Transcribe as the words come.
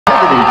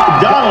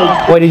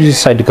Why did you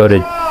decide to go to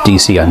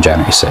DC on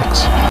January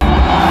 6th?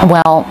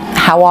 Well,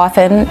 how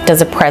often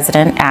does a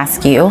president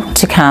ask you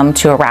to come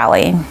to a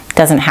rally?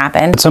 Doesn't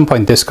happen. At some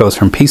point this goes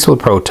from peaceful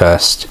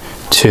protest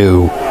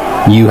to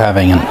you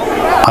having an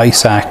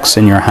ice axe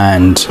in your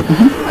hand,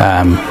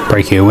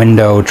 breaking a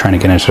window, trying to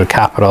get into the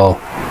Capitol.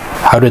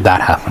 How did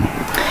that happen?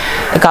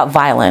 It got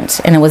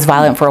violent, and it was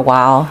violent for a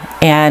while,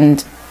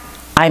 and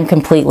I'm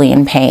completely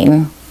in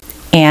pain.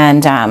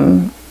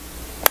 And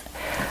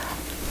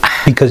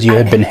because you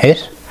had been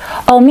hit?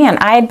 Oh man,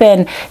 I had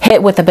been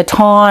hit with a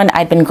baton,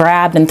 I'd been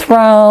grabbed and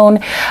thrown,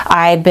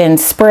 I'd been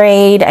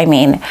sprayed. I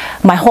mean,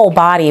 my whole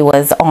body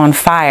was on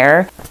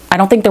fire. I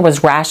don't think there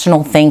was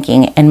rational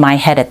thinking in my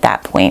head at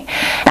that point.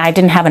 I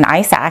didn't have an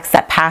ice axe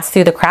that passed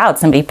through the crowd.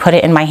 Somebody put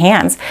it in my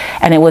hands,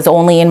 and it was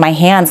only in my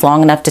hands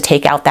long enough to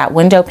take out that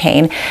window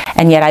pane,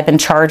 and yet I've been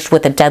charged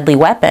with a deadly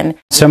weapon.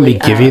 Somebody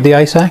give you the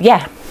ice axe?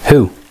 Yeah.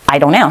 Who? I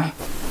don't know.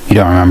 You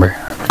don't remember?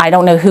 I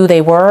don't know who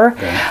they were.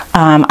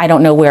 I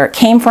don't know where it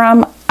came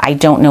from. I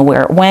don't know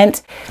where it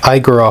went. I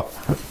grew up,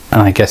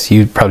 and I guess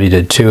you probably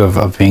did too,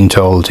 of being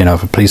told, you know,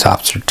 if a police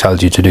officer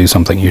tells you to do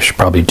something, you should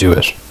probably do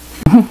it.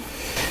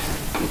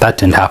 That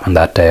didn't happen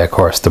that day, of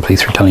course. The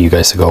police were telling you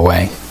guys to go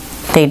away.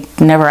 They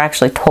never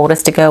actually told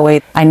us to go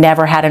away. I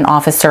never had an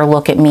officer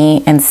look at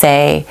me and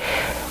say,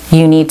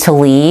 you need to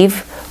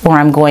leave or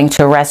I'm going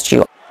to arrest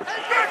you.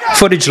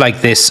 Footage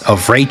like this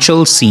of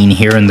Rachel, seen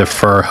here in the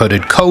fur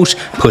hooded coat,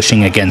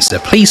 pushing against a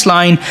police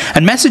line,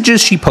 and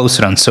messages she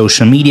posted on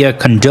social media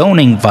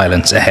condoning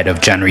violence ahead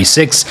of January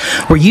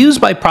 6th were used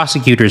by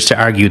prosecutors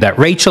to argue that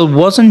Rachel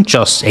wasn't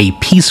just a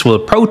peaceful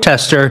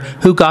protester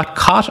who got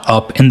caught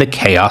up in the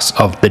chaos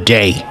of the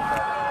day.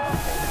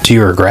 Do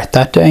you regret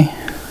that day?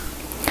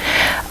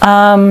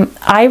 I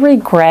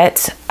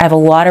have a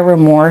lot of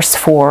remorse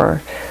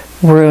for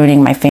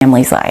ruining my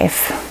family's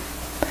life.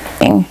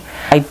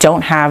 I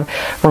don't have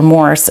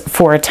remorse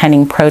for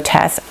attending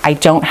protests. I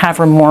don't have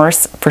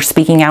remorse for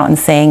speaking out and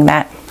saying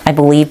that I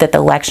believe that the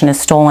election is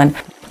stolen.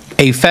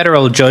 A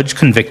federal judge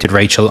convicted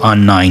Rachel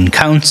on 9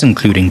 counts,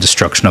 including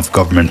destruction of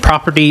government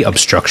property,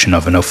 obstruction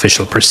of an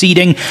official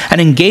proceeding, and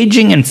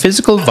engaging in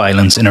physical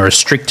violence in a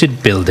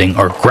restricted building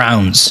or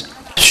grounds.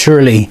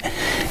 Surely,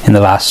 in the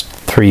last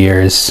 3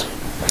 years,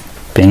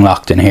 being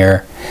locked in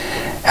here,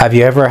 have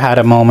you ever had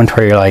a moment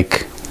where you're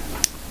like,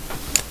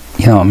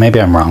 you know,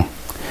 maybe I'm wrong.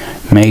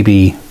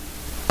 Maybe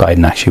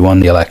Biden actually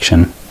won the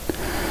election.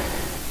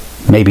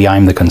 Maybe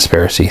I'm the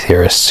conspiracy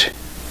theorist.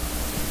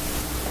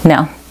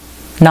 No,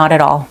 not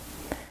at all.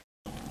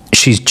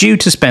 She's due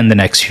to spend the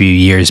next few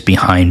years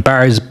behind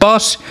bars,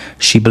 but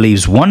she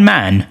believes one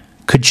man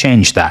could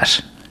change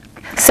that.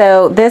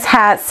 So this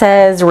hat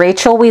says,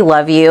 Rachel, we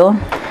love you.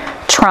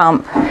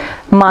 Trump.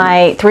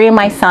 3 of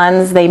my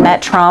sons, they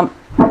met Trump,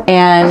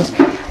 and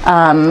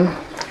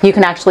you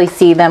can actually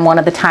see them one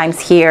of the times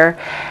here.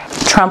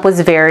 Trump was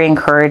very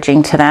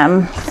encouraging to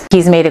them.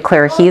 He's made it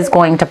clear he's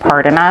going to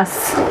pardon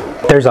us.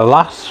 There's a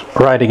lot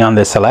riding on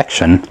this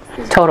election.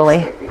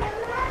 Totally.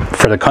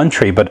 For the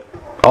country, but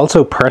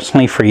also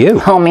personally for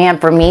you. Oh man,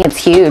 for me it's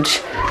huge.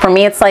 For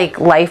me it's like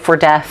life or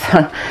death.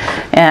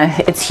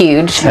 It's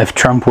huge. If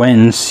Trump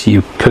wins,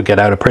 you could get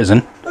out of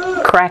prison.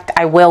 Correct,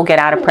 I will get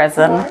out of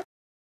prison.